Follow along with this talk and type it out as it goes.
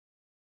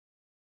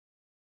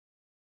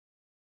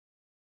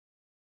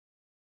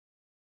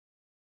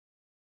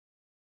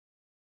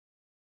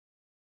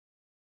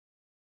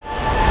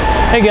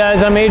Hey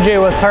guys, I'm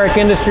AJ with Park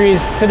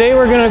Industries. Today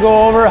we're going to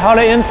go over how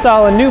to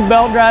install a new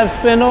belt drive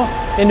spindle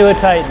into a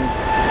Titan.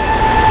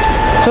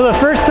 So the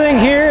first thing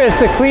here is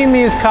to clean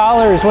these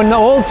collars. When the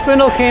old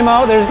spindle came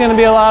out, there's going to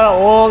be a lot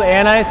of old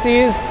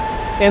anti-seize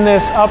in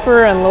this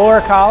upper and lower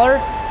collar.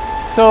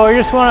 So you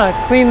just want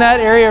to clean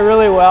that area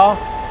really well.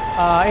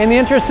 In the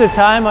interest of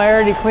time, I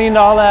already cleaned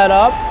all that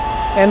up,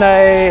 and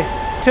I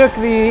took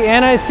the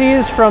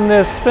anti-seize from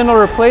this spindle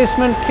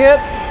replacement kit,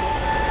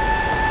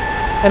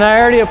 and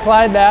I already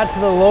applied that to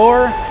the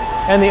lower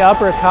and the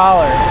upper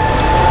collar.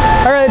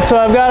 All right, so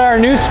I've got our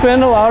new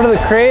spindle out of the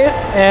crate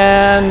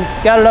and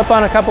got it up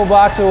on a couple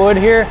blocks of wood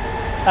here.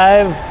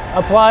 I've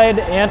applied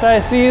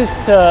anti-seize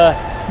to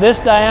this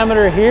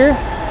diameter here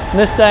and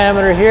this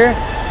diameter here,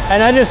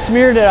 and I just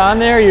smeared it on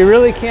there. You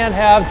really can't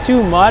have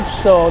too much,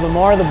 so the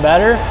more the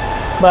better,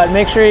 but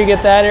make sure you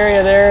get that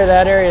area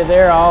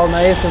there all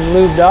nice and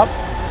lubed up.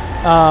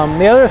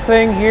 The other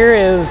thing here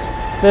is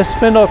this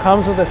spindle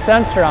comes with a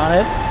sensor on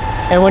it.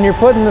 And when you're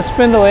putting the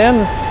spindle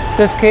in,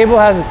 this cable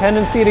has a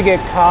tendency to get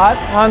caught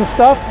on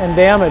stuff and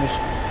damaged.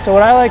 So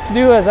what I like to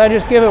do is I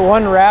just give it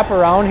one wrap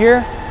around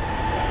here.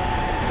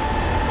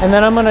 And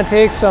then I'm going to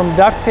take some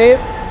duct tape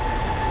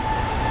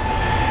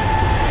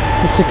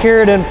and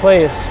secure it in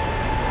place.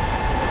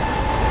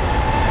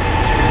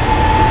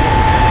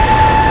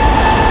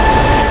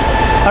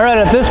 All right,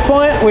 at this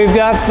point, we've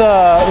got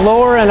the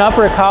lower and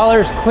upper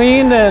collars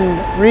cleaned and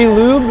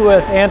re-lubed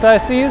with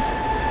anti-seize.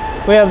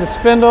 We have the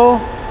spindle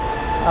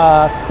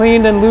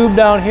cleaned and lubed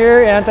down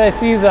here,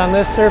 anti-seize on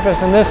this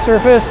surface and this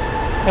surface,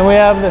 and we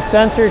have the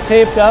sensor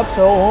taped up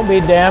so it won't be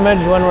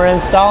damaged when we're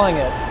installing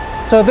it.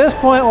 So at this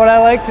point, what I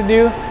like to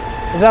do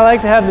is I like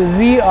to have the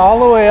Z all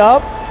the way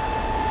up,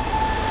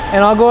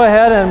 and I'll go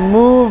ahead and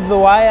move the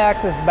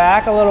Y-axis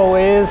back a little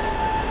ways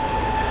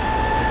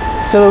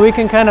so that we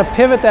can kind of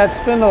pivot that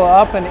spindle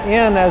up and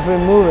in as we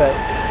move it.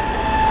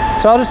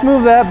 So I'll just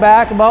move that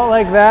back about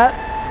like that,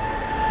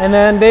 and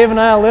then Dave and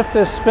I will lift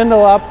this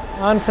spindle up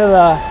onto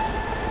the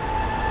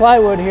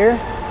plywood here.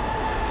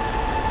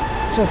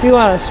 So if you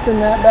want to spin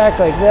that back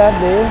like that,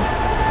 Dave.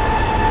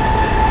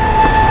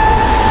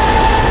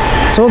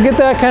 So we'll get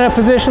that kind of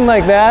position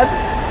like that,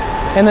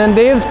 and then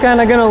Dave's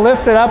kind of going to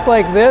lift it up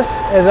like this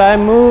as I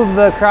move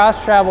the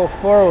cross travel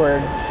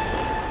forward.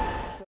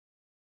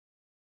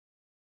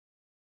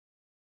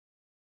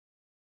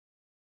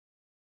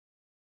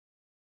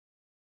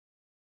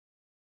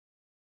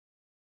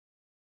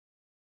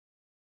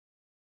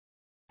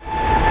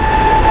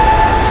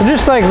 So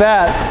just like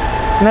that.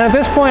 And then at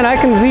this point I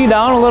can Z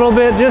down a little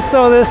bit just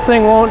so this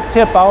thing won't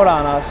tip out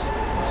on us.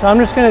 So I'm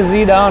just going to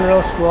Z down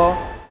real slow.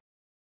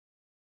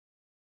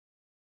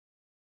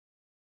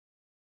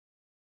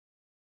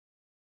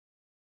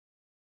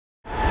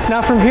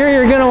 Now from here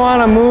you're going to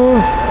want to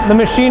move the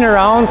machine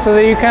around so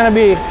that you kind of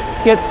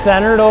get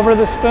centered over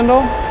the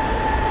spindle.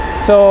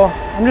 So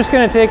I'm just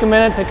going to take a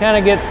minute to kind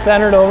of get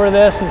centered over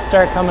this and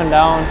start coming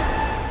down.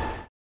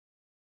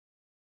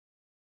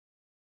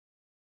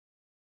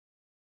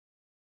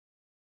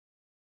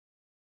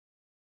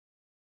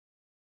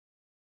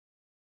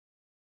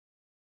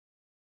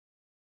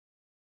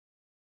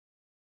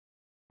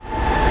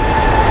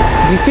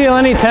 If you feel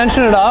any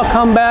tension at all,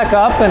 come back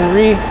up and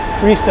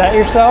reset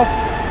yourself.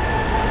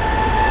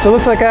 So it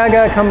looks like I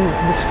gotta come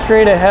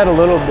straight ahead a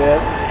little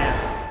bit.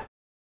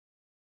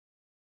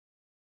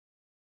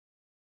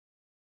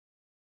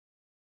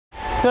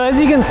 So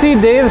as you can see,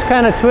 Dave's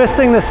kind of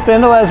twisting the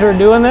spindle as we're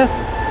doing this.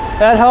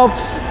 That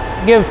helps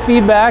give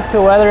feedback to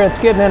whether it's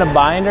getting in a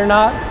bind or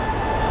not.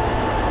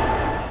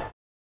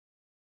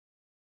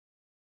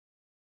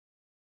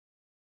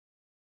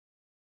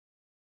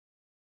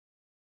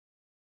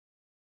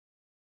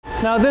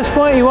 Now at this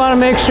point you want to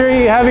make sure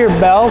you have your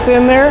belt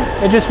in there.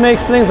 It just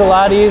makes things a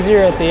lot easier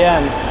at the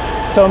end.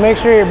 So make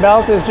sure your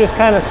belt is just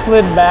kind of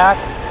slid back.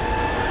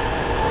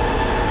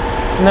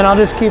 And then I'll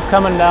just keep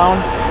coming down.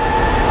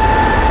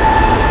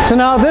 So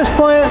now at this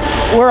point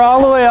we're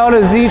all the way out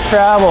of Z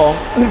travel.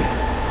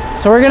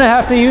 So we're going to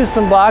have to use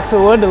some blocks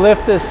of wood to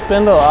lift this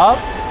spindle up.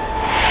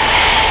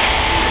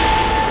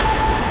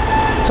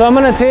 So I'm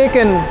going to take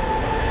and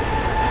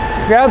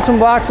grab some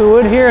blocks of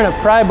wood here and a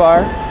pry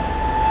bar.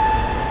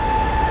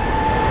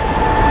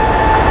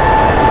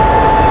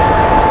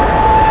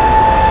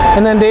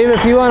 And then Dave,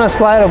 if you want to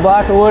slide a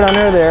block of wood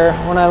under there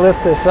when I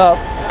lift this up.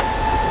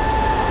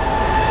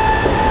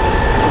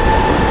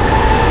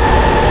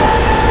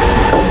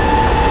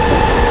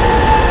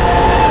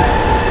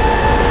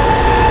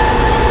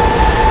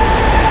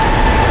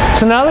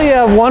 So now that you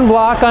have one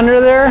block under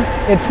there,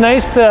 it's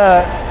nice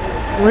to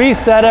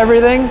reset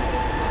everything.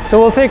 So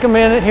we'll take a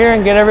minute here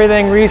and get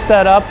everything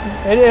reset up.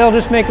 It'll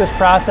just make this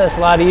process a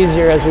lot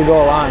easier as we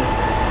go along.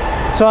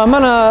 So I'm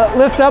going to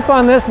lift up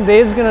on this and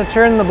Dave's going to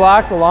turn the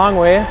block the long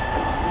way.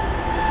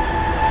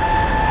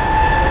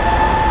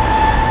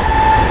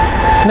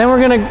 And then we're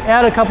going to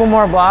add a couple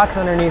more blocks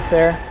underneath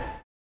there.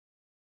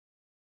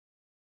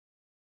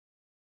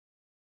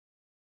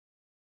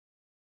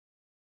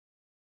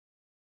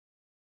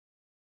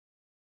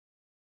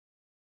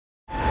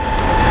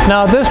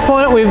 Now at this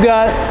point we've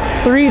got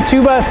 3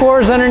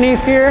 2x4s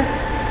underneath here.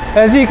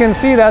 As you can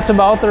see, that's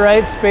about the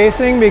right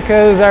spacing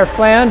because our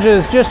flange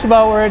is just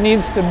about where it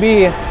needs to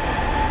be.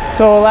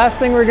 So last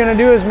thing we're going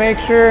to do is make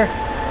sure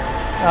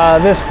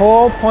this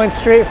hole points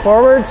straight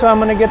forward. So I'm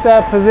going to get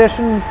that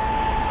position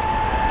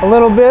a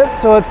little bit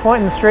so it's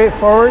pointing straight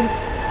forward.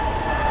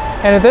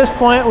 And at this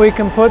point we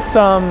can put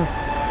some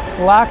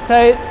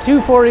Loctite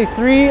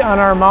 243 on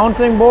our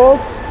mounting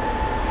bolts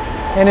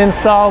and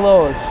install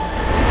those.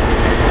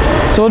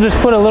 So we'll just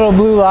put a little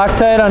blue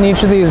Loctite on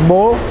each of these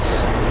bolts.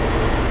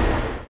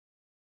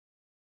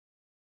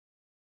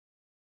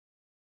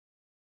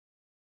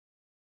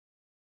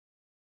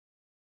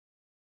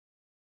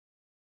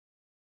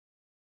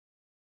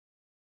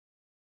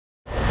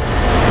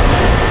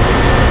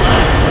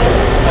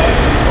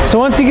 So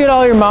once you get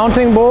all your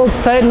mounting bolts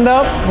tightened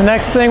up, the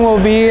next thing will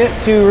be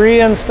to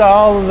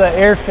reinstall the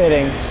air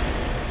fittings.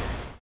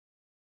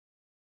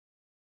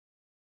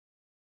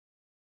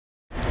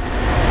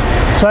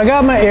 So I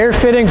got my air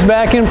fittings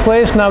back in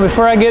place. Now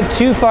before I get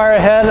too far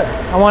ahead,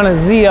 I want to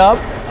Z up.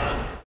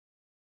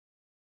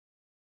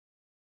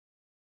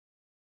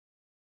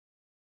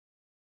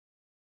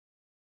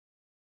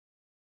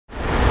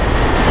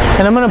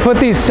 And I'm going to put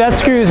these set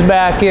screws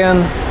back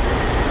in.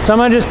 So I'm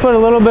going to just put a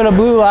little bit of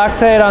blue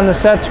Loctite on the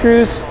set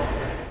screws.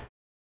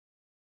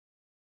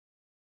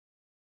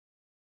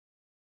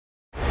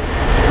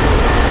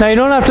 Now you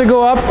don't have to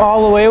go up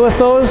all the way with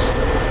those,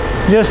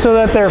 just so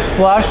that they're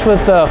flush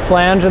with the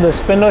flange of the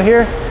spindle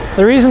here.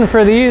 The reason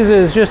for these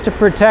is just to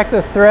protect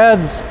the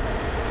threads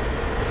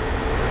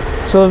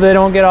so that they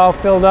don't get all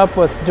filled up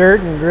with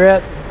dirt and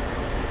grit.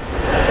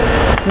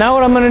 Now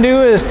what I'm going to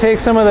do is take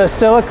some of the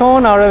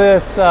silicone out of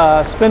this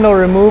spindle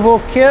removal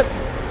kit.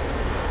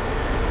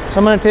 So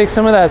I'm going to take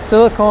some of that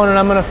silicone and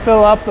I'm going to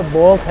fill up the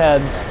bolt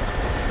heads.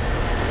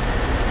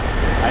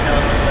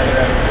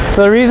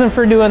 So the reason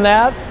for doing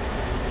that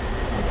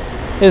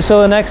is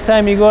so the next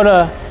time you go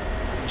to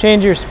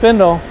change your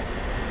spindle,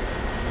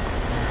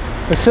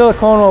 the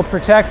silicone will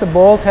protect the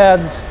bolt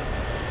heads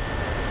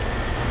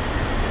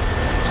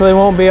so they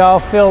won't be all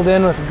filled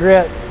in with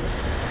grit.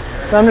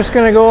 So I'm just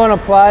going to go and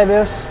apply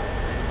this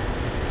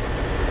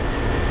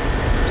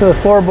to the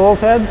 4 bolt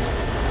heads.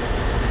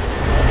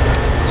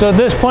 So at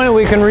this point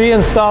we can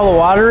reinstall the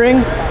water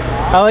ring.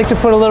 I like to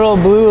put a little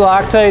blue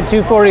Loctite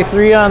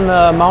 243 on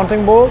the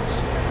mounting bolts.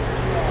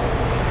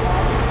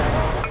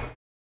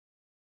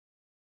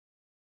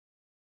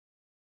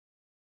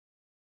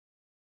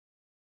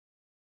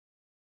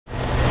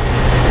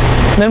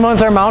 And then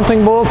once our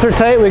mounting bolts are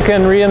tight, we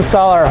can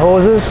reinstall our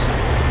hoses.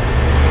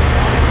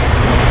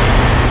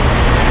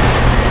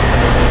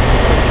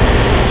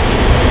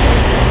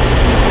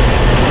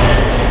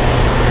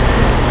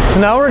 So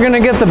now we're going to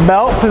get the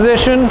belt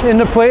positioned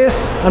into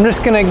place. I'm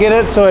just going to get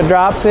it so it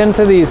drops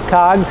into these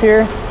cogs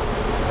here.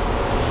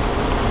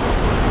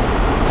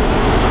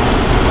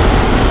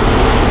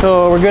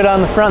 So we're good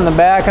on the front and the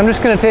back. I'm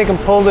just going to take and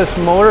pull this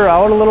motor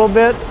out a little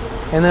bit,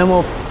 and then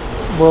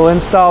we'll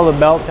install the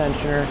belt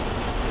tensioner.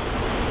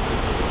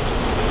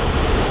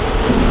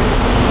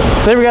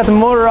 So we got the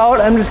motor out.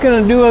 I'm just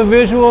going to do a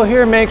visual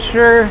here, make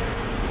sure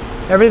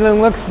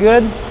everything looks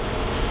good.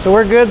 So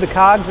we're good. The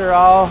cogs are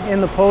all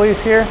in the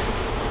pulleys here.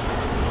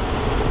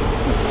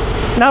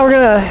 Now we're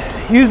going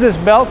to use this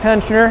belt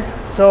tensioner.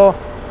 So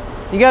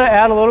you got to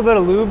add a little bit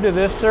of lube to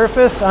this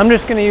surface. I'm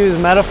just going to use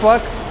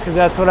Metaflux because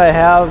that's what I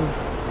have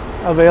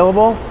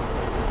available.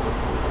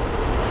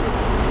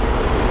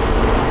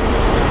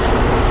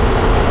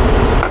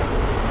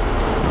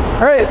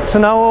 All right, so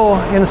now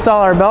we'll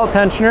install our belt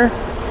tensioner.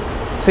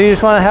 So you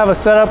just want to have a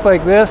setup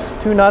like this,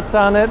 2 nuts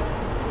on it.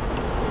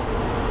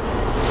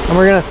 And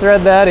we're going to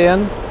thread that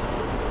in.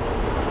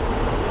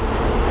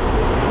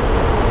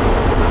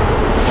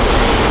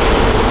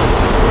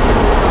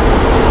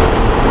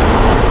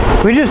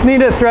 We just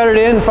need it threaded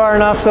in far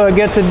enough so it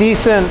gets a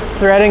decent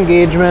thread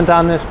engagement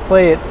on this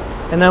plate.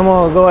 And then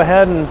we'll go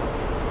ahead and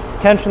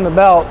tension the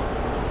belt.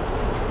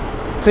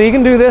 So you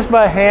can do this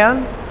by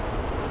hand.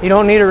 You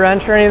don't need a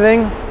wrench or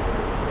anything.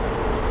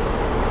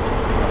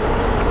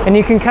 And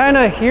you can kind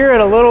of hear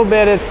it a little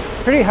bit. It's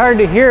pretty hard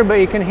to hear, but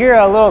you can hear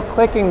a little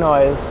clicking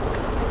noise.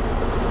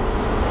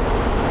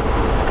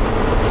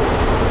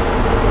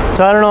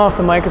 So I don't know if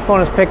the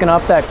microphone is picking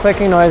up that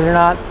clicking noise or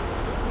not,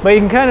 but you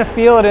can kind of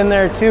feel it in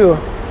there too.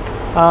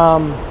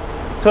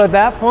 So at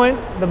that point,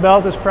 the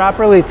belt is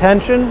properly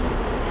tensioned,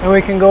 and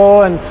we can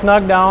go and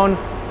snug down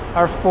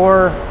our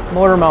 4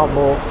 motor mount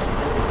bolts.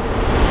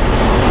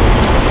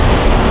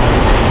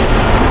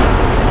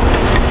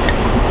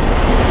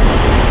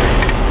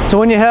 So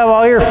when you have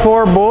all your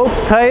 4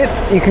 bolts tight,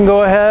 you can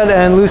go ahead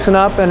and loosen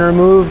up and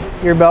remove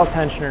your belt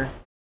tensioner.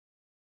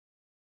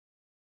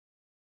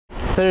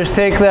 So just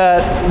take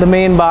the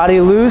main body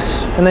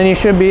loose, and then you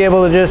should be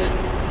able to just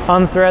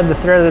unthread the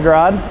threaded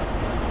rod.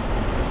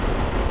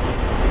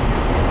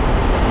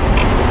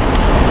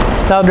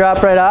 That'll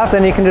drop right off,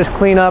 then you can just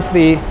clean up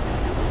the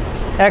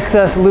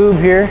excess lube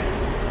here.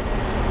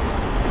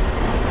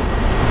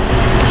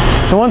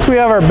 So once we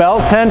have our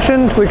belt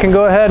tensioned, we can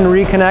go ahead and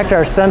reconnect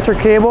our sensor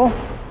cable.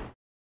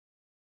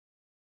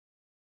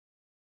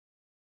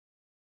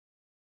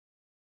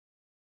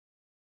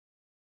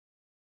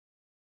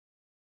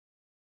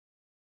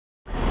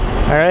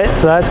 All right,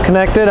 so that's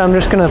connected. I'm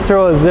just going to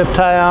throw a zip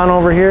tie on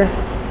over here.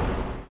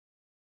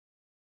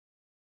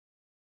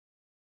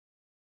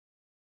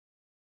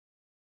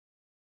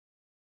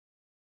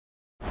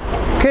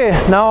 Okay,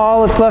 now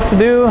all that's left to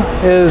do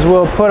is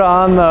we'll put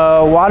on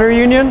the water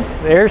union,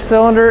 the air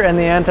cylinder, and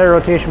the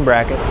anti-rotation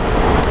bracket.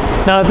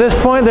 Now at this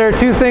point there are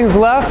two things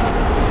left.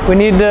 We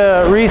need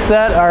to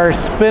reset our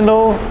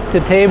spindle to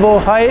table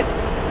height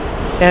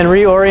and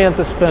reorient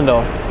the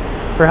spindle.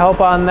 For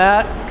help on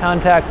that,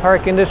 contact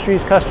Park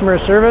Industries customer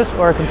service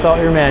or consult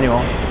your manual.